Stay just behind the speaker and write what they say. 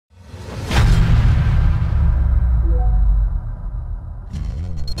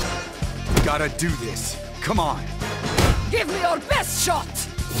gotta do this. Come on. Give me your best shot!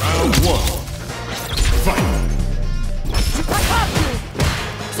 Round one. Fight! I have you!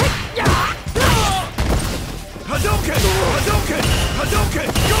 Hadouken! Hadouken! Hadouken!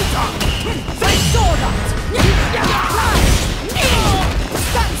 Gota! They saw that!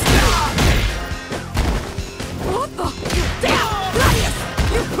 Stand still! What the? Gladius!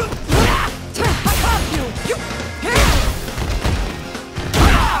 I have you!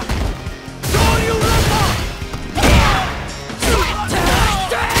 Soualiho!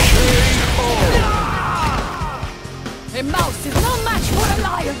 A mouse is no match for a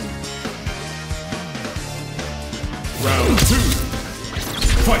lion! Round two.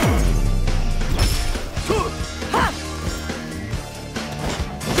 Fight!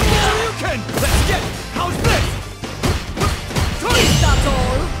 Hadouken! Let's get it! How's this? That's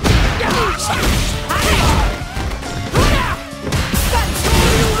all!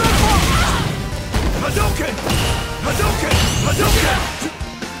 Hadouken! Hadouken! Hadouken!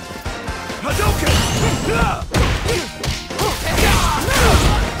 Hadouken!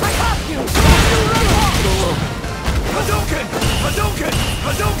 I have you! Hadouken! Hadouken!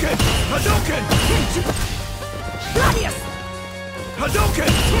 Hadouken! Hadouken! Gladius!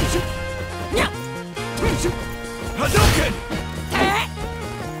 Hadouken! Hadouken!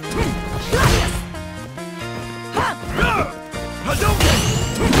 Gladius! Hadouken!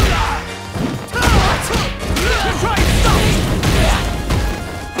 Try and stop!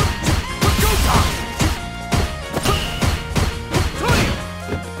 Gota!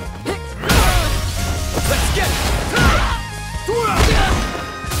 Let's get it!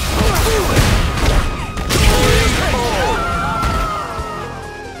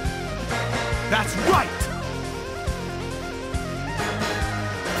 That's right!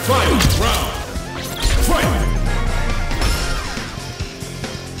 Final round. Fight!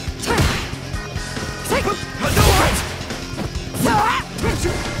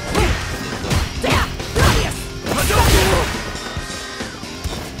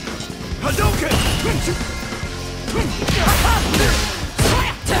 Hadouken! Hadouken!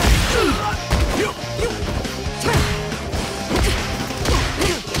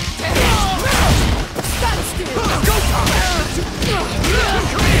 Stand still!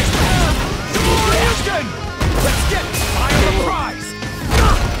 Let's get it! Eye on the prize!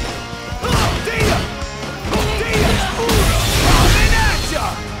 Dia! Dia! Coming at ya!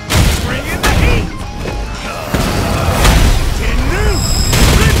 Bring in the heat! Tinu!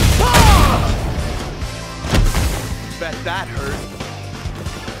 Bet that hurt.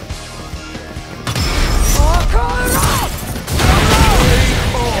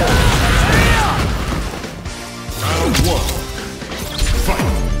 Round one. Fight!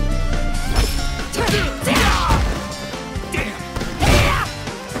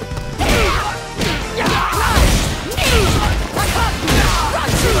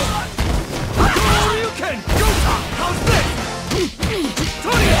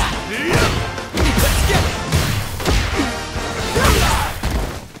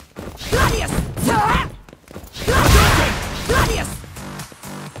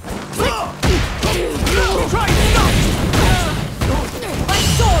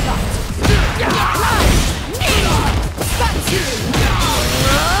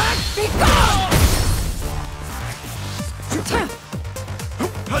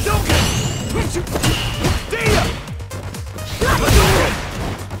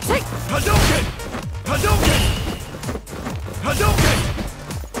 Hadouken! Hadouken! Hadouken!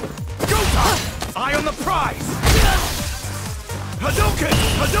 Gota! Eye on the prize! Hadouken!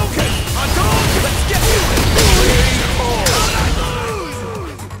 Hadouken! Hadouken! Let's get to it!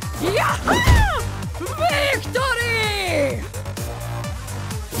 Yahoo! Victory!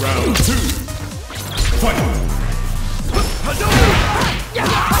 Round two. Fight! Hadouken!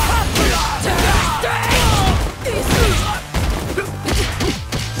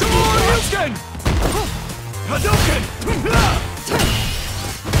 Hadouken! Hadouken!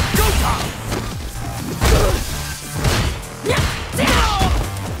 Gota!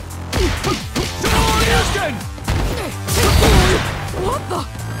 Hadouken! What the?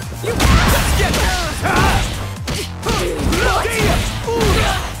 You... Let's get it!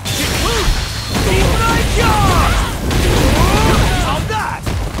 On that!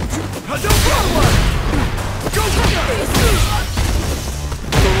 Hadouken! Gota!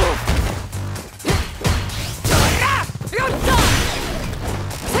 You're done!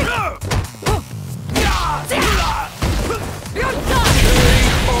 You're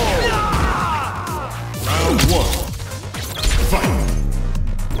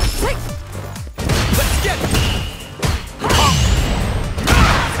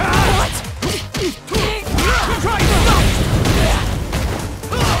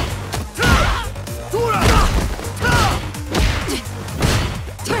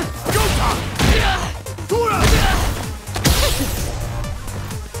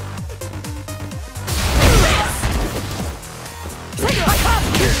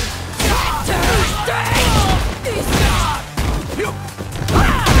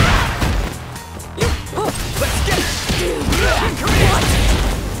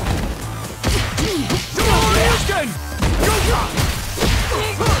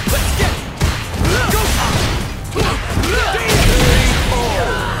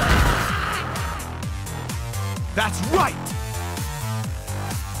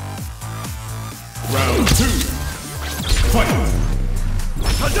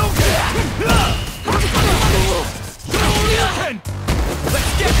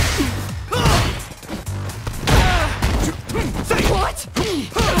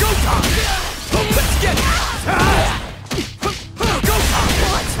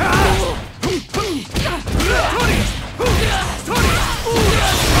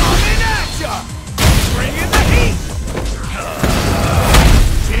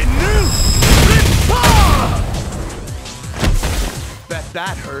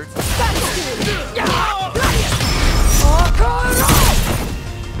That hurts.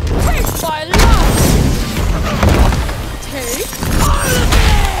 Take my love! Take all of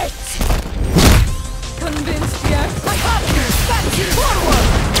it! Convinced yet? I have you! Stand forward!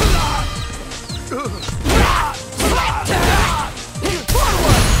 Forward!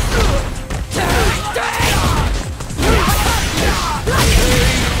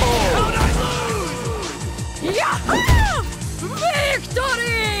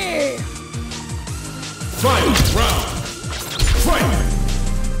 Victory! Final round. Fight!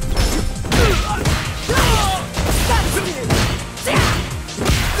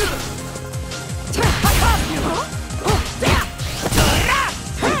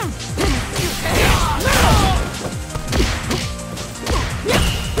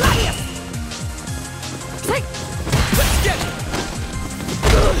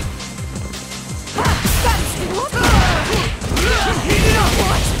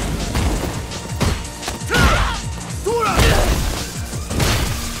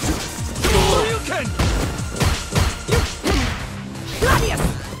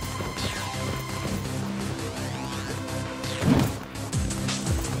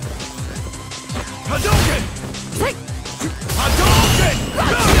 Hadouken! Take! Hadouken!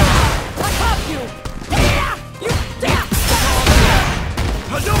 I have you! You dare!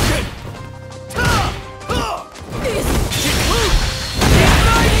 Hadouken!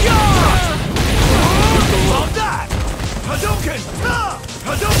 Love that! Hadouken!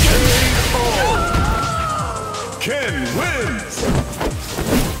 Hadouken! Ken wins!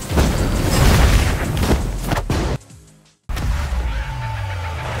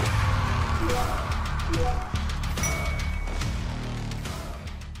 Yeah.